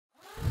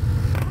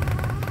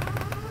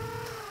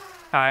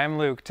Hi, I'm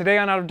Luke. Today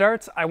on Out of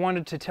Darts, I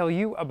wanted to tell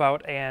you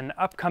about an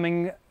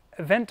upcoming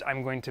event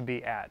I'm going to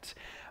be at.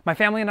 My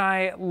family and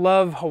I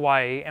love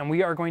Hawaii, and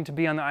we are going to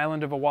be on the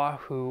island of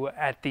Oahu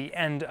at the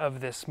end of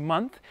this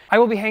month. I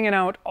will be hanging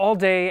out all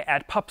day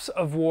at Pups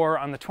of War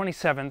on the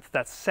 27th,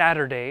 that's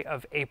Saturday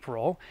of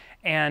April,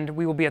 and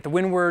we will be at the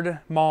Windward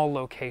Mall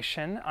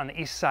location on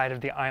the east side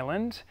of the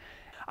island.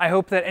 I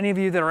hope that any of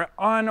you that are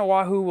on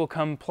Oahu will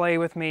come play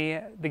with me.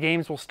 The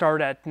games will start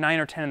at 9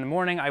 or 10 in the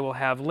morning. I will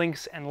have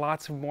links and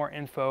lots of more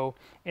info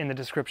in the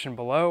description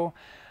below.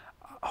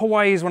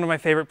 Hawaii is one of my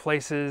favorite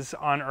places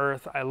on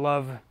Earth. I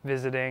love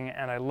visiting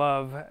and I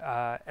love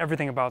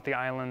everything about the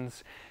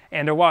islands.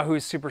 And Oahu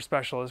is super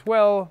special as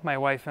well. My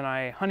wife and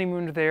I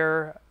honeymooned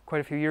there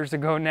quite a few years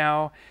ago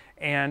now,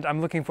 and I'm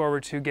looking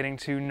forward to getting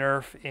to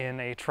Nerf in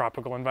a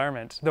tropical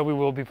environment, though we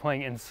will be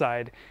playing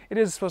inside. It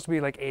is supposed to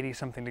be like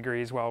 80-something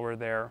degrees while we're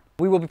there.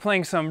 We will be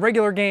playing some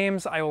regular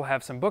games. I will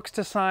have some books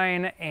to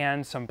sign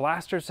and some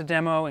blasters to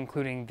demo,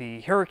 including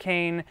the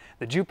Hurricane,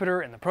 the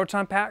Jupiter, and the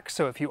Proton Pack.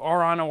 So if you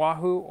are on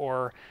Oahu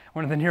or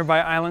one of the nearby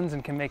islands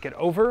and can make it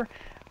over,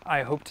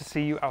 I hope to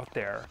see you out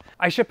there.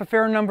 I ship a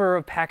fair number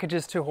of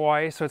packages to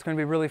Hawaii, so it's going to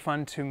be really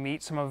fun to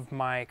meet some of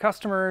my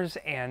customers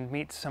and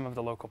meet some of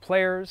the local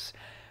players.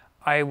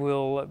 I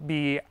will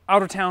be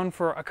out of town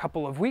for a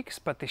couple of weeks,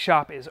 but the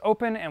shop is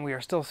open and we are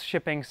still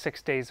shipping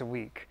 6 days a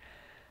week.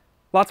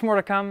 Lots more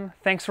to come.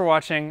 Thanks for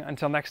watching.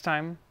 Until next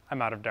time,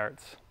 I'm out of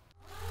darts.